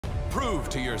Prove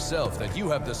to yourself that you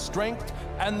have the strength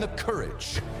and the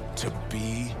courage to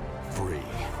be free.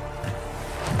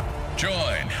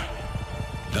 Join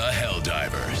the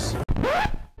Helldivers.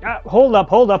 Hold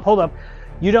up.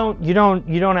 You don't want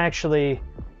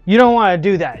to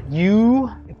do that.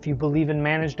 If you believe in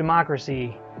managed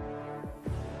democracy,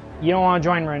 you don't want to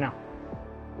join right now.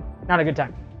 Not a good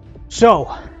time.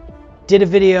 So, did a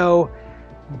video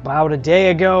about a day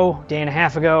and a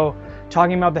half ago,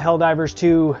 talking about the Helldivers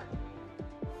 2.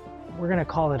 We're gonna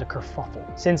call it a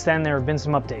kerfuffle. Since then, there have been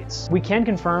some updates. We can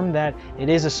confirm that it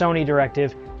is a Sony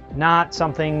directive, not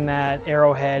something that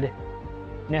Arrowhead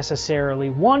necessarily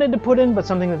wanted to put in, but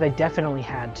something that they definitely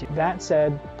had to. That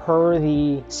said, per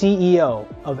the CEO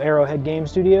of Arrowhead Game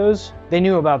Studios, they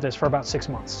knew about this for about 6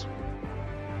 months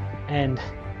and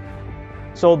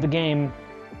sold the game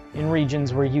in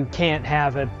regions where you can't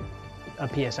have a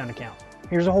PSN account.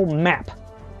 Here's a whole map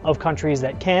of countries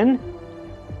that can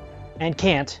and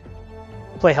can't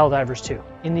play Helldivers 2.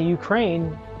 In the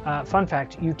Ukraine, fun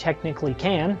fact, you technically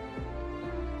can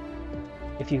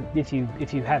if you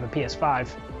have a PS5.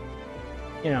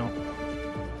 You know,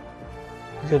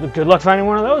 good luck finding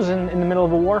one of those in the middle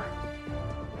of a war.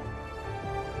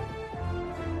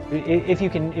 If you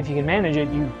can manage it,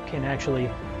 you can actually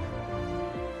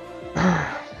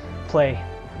play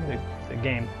the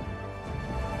game.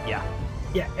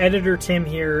 Yeah, Editor Tim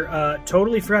here.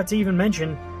 Totally forgot to even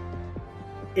mention,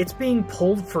 it's being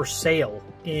pulled for sale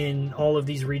in all of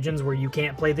these regions where you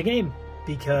can't play the game,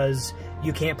 because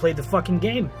you can't play the fucking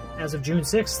game as of June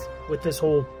 6th with this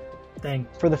whole thing.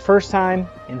 For the first time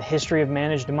in the history of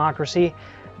managed democracy,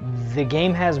 the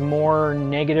game has more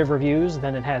negative reviews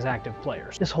than it has active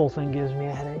players. This whole thing gives me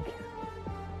a headache.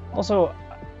 Also,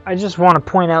 I just want to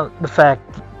point out the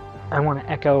fact, I want to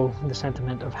echo the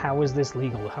sentiment of how is this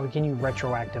legal? How can you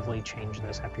retroactively change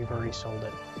this after you've already sold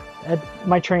it?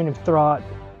 My train of thought...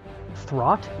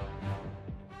 Thought?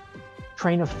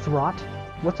 Train of thought?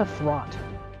 What's a thought?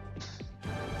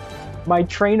 My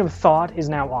train of thought is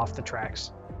now off the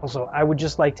tracks. Also, I would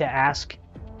just like to ask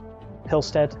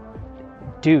Hillstead,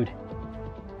 dude,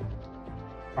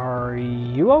 are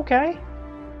you okay?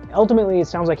 Ultimately, it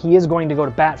sounds like he is going to go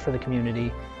to bat for the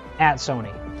community at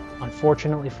Sony.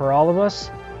 Unfortunately for all of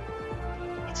us,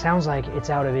 it sounds like it's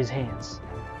out of his hands.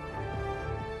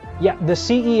 Yeah, the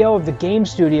CEO of the game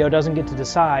studio doesn't get to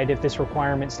decide if this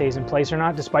requirement stays in place or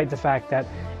not, despite the fact that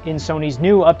in Sony's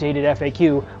new updated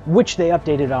FAQ, which they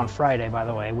updated on Friday, by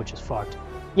the way, which is fucked.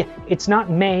 Yeah, it's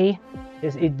not May.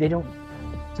 It's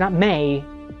not May.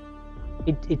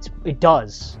 It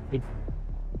does.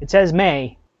 It says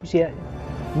May. You see that?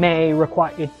 May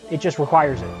it just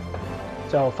requires it.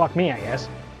 So fuck me, I guess.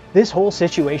 This whole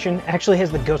situation actually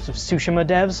has the Ghost of Tsushima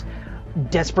devs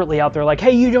desperately out there like,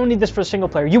 hey, you don't need this for single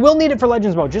player. You will need it for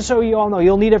Legends mode. Just so you all know,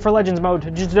 you'll need it for Legends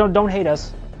mode. Just don't hate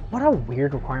us. What a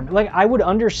weird requirement. Like, I would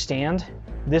understand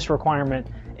this requirement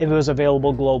if it was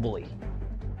available globally.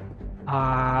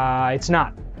 It's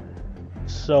not.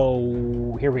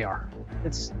 So here we are.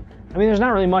 I mean, there's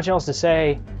not really much else to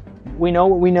say. We know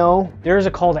what we know. There is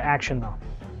a call to action, though.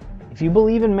 If you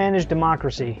believe in managed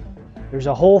democracy, there's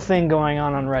a whole thing going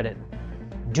on Reddit.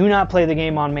 Do not play the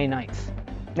game on May 9th.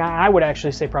 Now, I would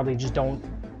actually say probably just don't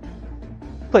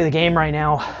play the game right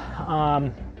now,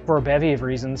 for a bevy of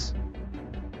reasons.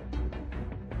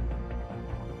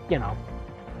 You know,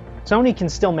 Sony can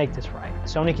still make this right.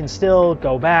 Sony can still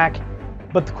go back,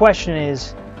 but the question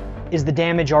is the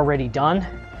damage already done?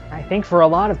 I think for a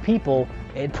lot of people,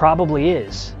 it probably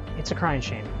is. It's a crying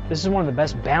shame. This is one of the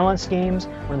best balanced games,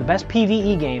 one of the best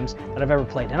PvE games that I've ever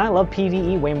played. And I love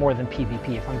PvE way more than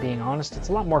PvP, if I'm being honest. It's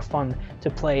a lot more fun to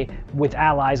play with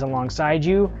allies alongside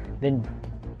you than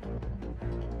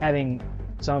having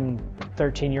some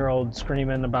 13-year-old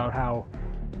screaming about how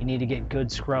you need to get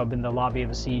good scrub in the lobby of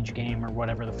a Siege game or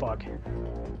whatever the fuck.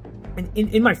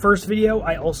 In my first video,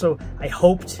 I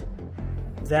hoped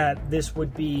that this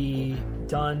would be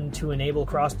done to enable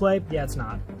crossplay. Yeah, it's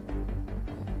not.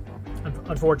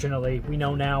 Unfortunately, we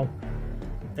know now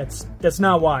that's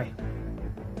not why.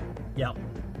 Yeah.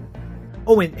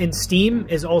 Oh, and Steam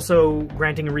is also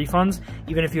granting refunds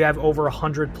even if you have over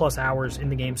 100+ hours in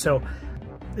the game. So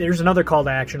there's another call to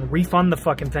action. Refund the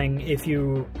fucking thing if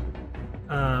you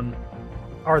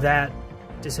are that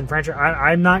disenfranchised.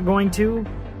 I'm not going to,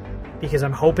 because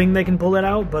I'm hoping they can pull it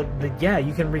out, but yeah,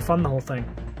 you can refund the whole thing.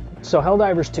 So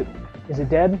Helldivers 2, is it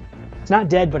dead? It's not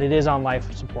dead, but it is on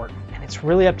life support. And it's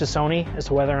really up to Sony as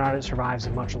to whether or not it survives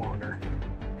much longer.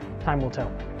 Time will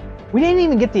tell. We didn't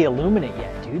even get the Illuminate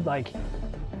yet, dude. Like,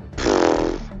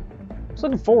 I was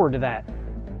looking forward to that.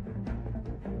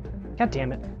 God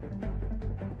damn it.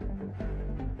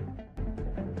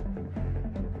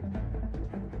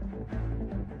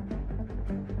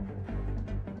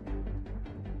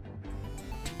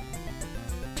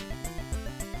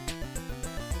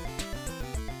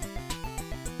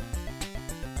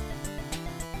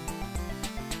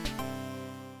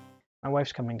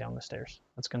 wife's coming down the stairs.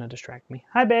 That's going to distract me.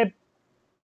 Hi, babe.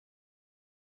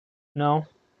 No.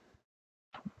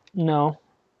 No.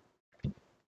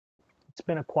 It's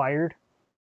been acquired.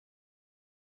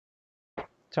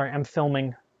 Sorry, I'm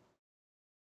filming.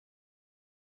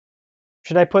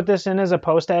 Should I put this in as a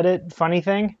post-edit funny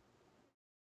thing?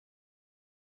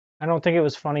 I don't think it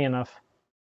was funny enough.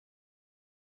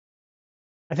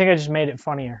 I think I just made it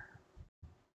funnier.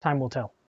 Time will tell.